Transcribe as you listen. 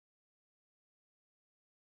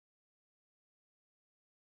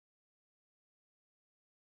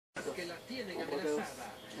¿Por qué dos?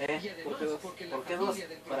 ¿Por qué dos?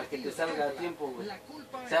 Para que te salga a tiempo, güey.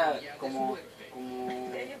 O sea, como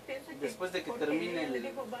después de que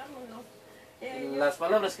termine las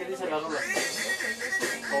palabras que dice la rola.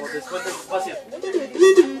 O después del espacio.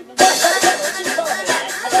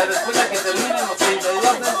 O sea, después de que terminen los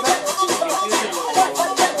 32 de esta,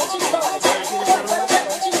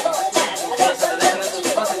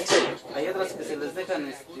 hay otras que se les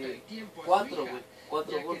dejan 4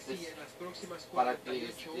 golpes para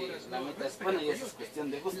que la meta es buena, y eso es cuestión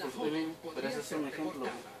de gustos, pero eso es un ejemplo.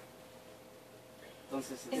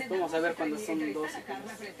 Entonces, vamos a ver cuando son 2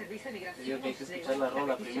 segundos. Yo tengo que escuchar la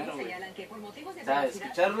rola primero, güey. O sea,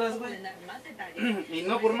 escucharlas, güey. Y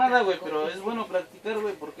no por nada, güey, pero es bueno practicar,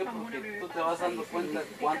 güey. ¿Por qué? Porque tú te vas dando cuenta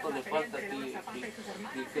cuánto le falta,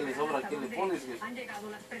 qué le sobra, qué le pones, güey.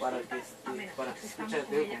 Para que se escuche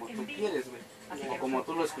como tú quieres, güey. O como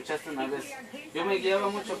tú lo escuchaste una vez. Yo me guiaba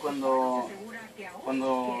mucho cuando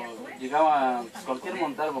llegaba cualquier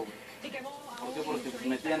Montalvo, güey. ¿Por qué? Porque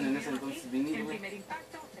metían en ese entonces vinil, güey.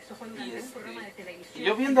 Y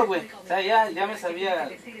yo viendo, güey, o sea, ya me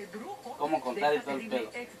sabía cómo contar y todo el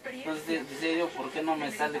pedo. Entonces decía yo, ¿por qué no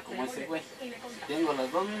me sale como ese güey? Tengo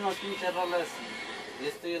las dos mismas pinches rolas,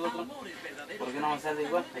 esto y el otro, ¿por qué no me sale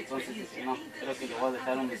igual? Entonces dije, no, creo que le voy a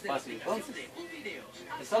dejar un espacio. Entonces,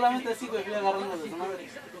 y solamente así, güey, fui agarrando de su madre.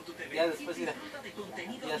 Ya después, mira,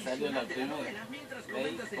 ya salió la primera. De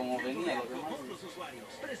ahí, como venía los demás.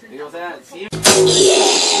 Digo, o sea, sí.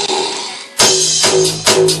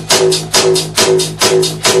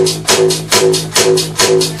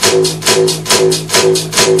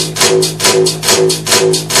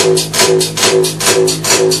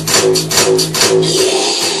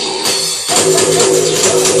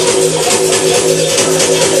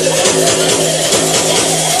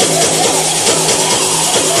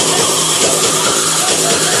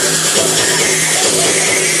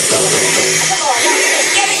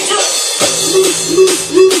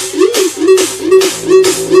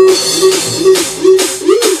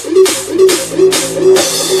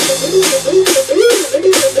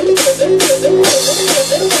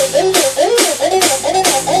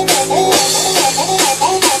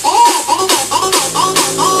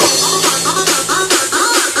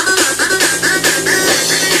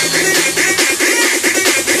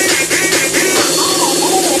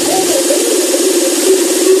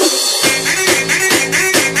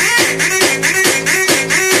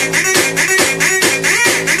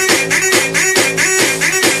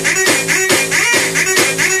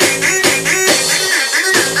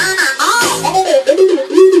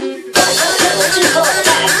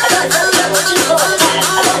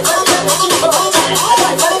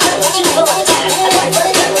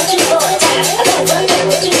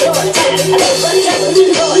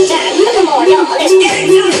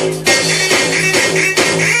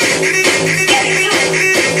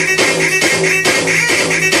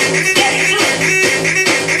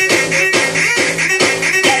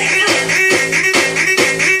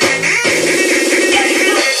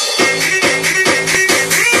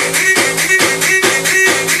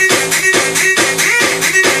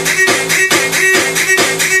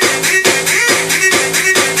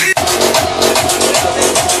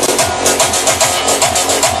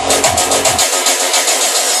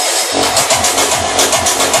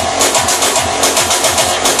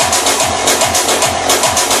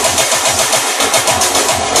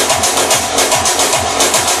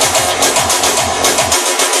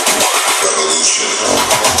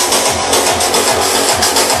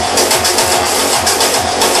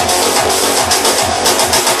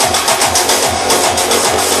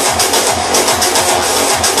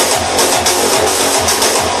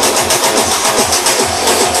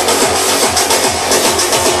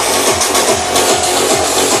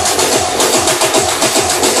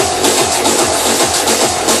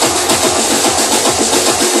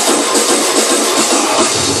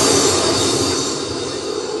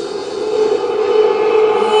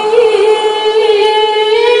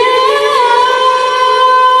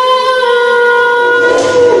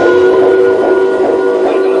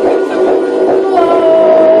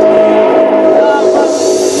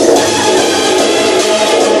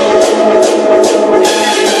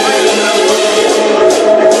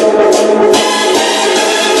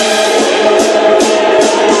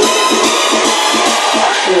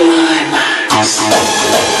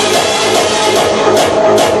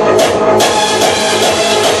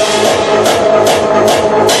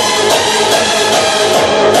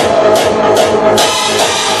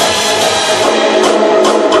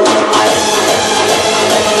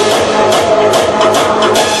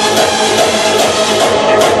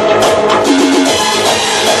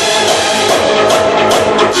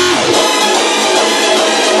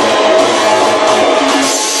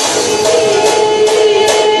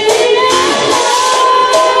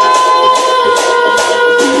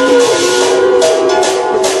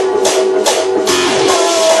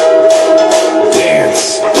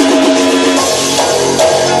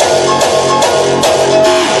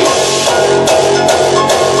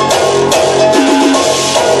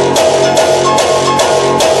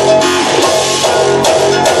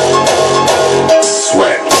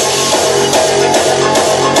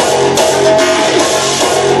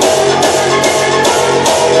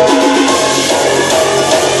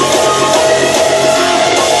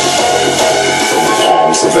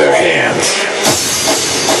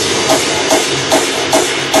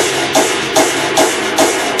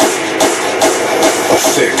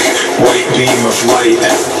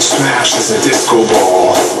 Smashes a disco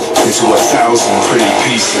ball into 1,000 pretty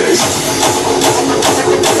pieces.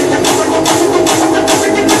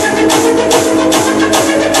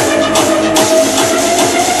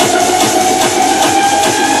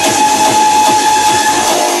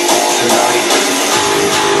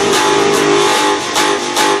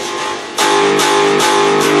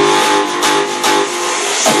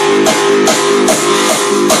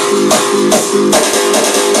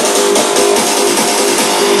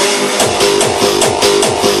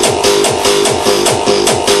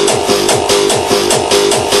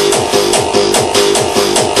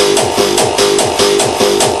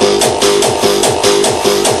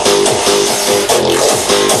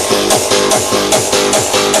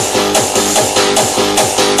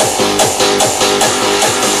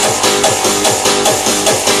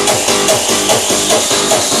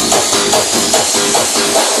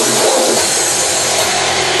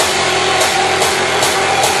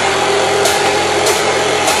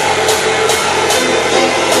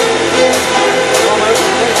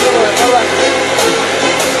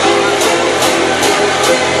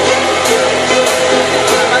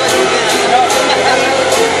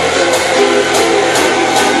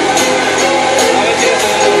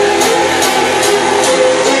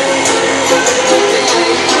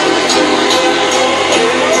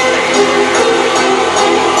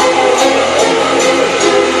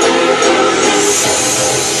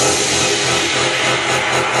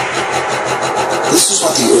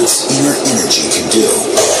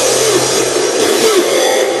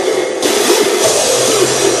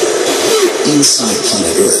 Inside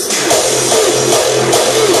planet Earth.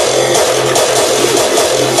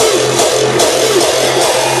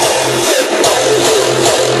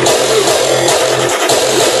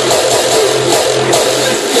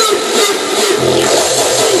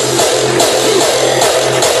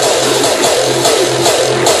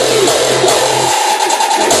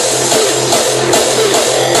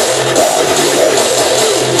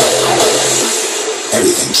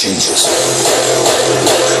 Everything changes.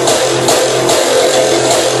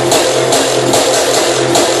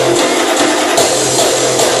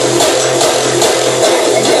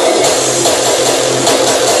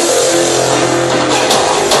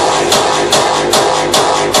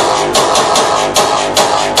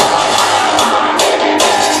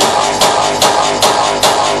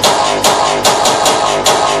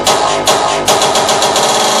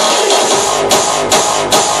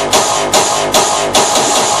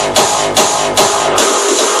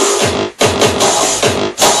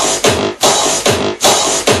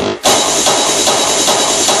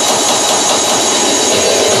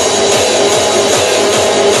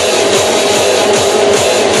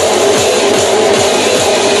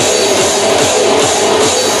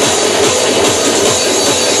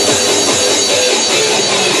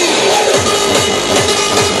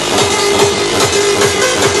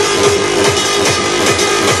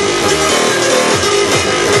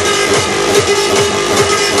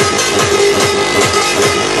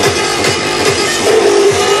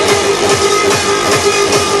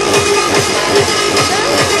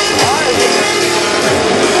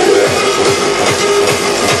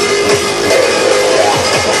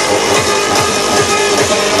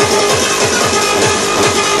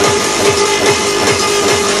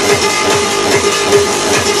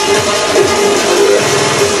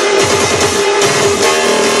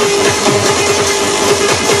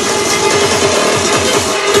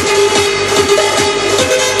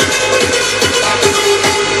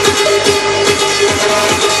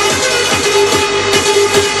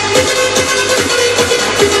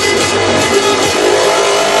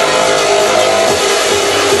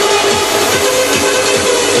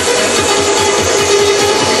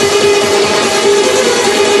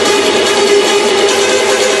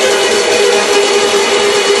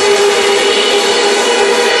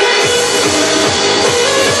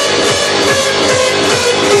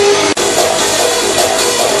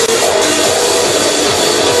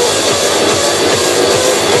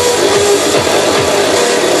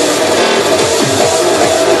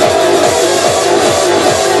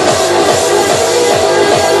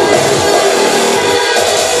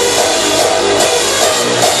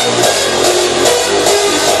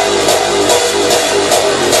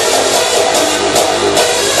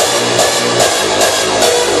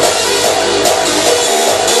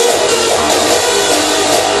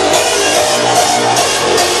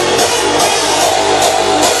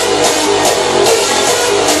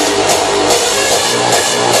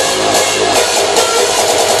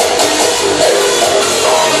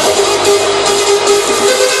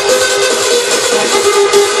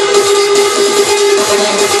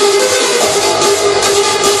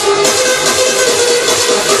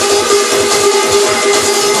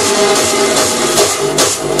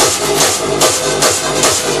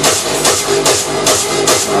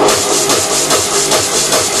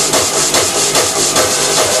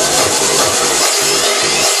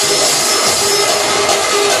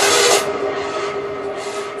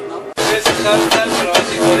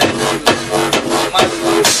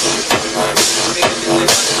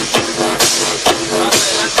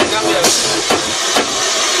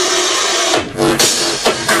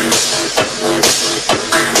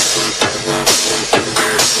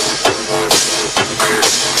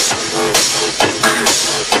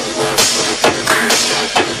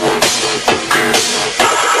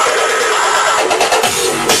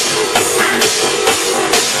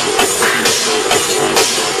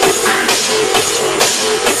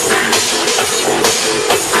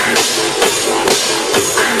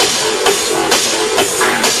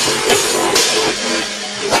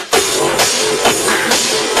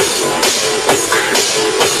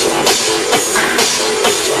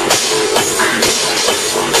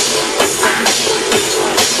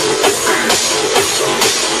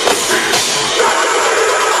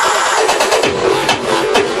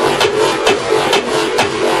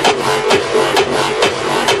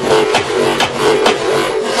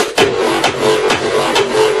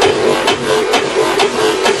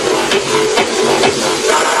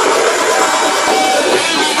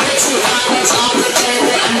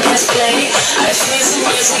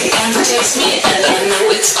 music agitates me, and I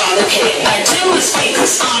know it's all okay. I do my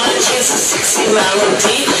speakers on and here's a sexy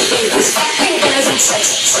melody. It is fucking doesn't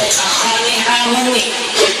sex a honey harmony.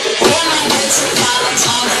 When I get to violence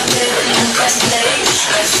on the rhythm and press play,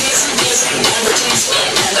 I feel some music agitates me,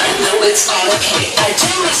 and I know it's all okay. I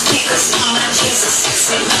do my speakers on and here's a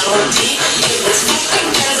sexy melody. It is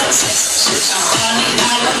fucking doesn't sex a honey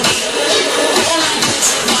harmony. When I get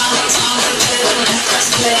to violence on the rhythm and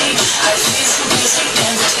press play, I feel some music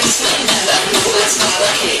agitates me, and I know it's all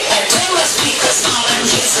okay. I do my speakers on and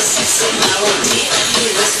here's a sexy melody.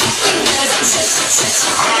 It is fucking doesn't sex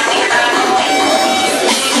a honey harmony.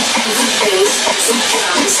 The bass, some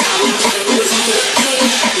drums, I'm playing with me.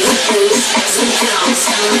 The bass, some drums,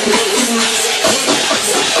 I'm playing with me.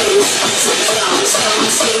 The bass, some drums, I'm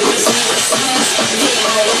playing with me.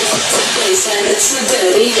 The bass, and it's so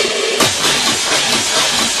dirty.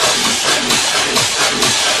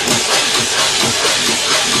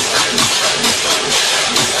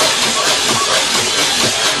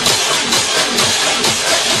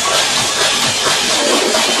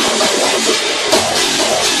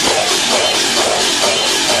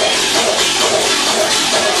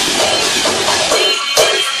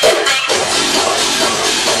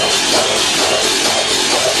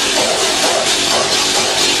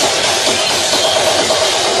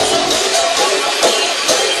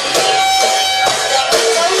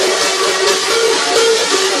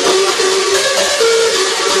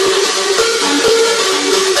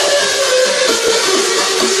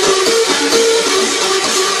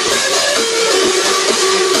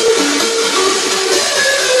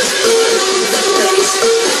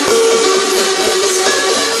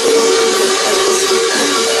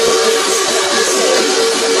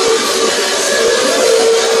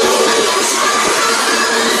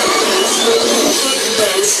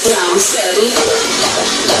 Down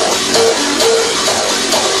steady.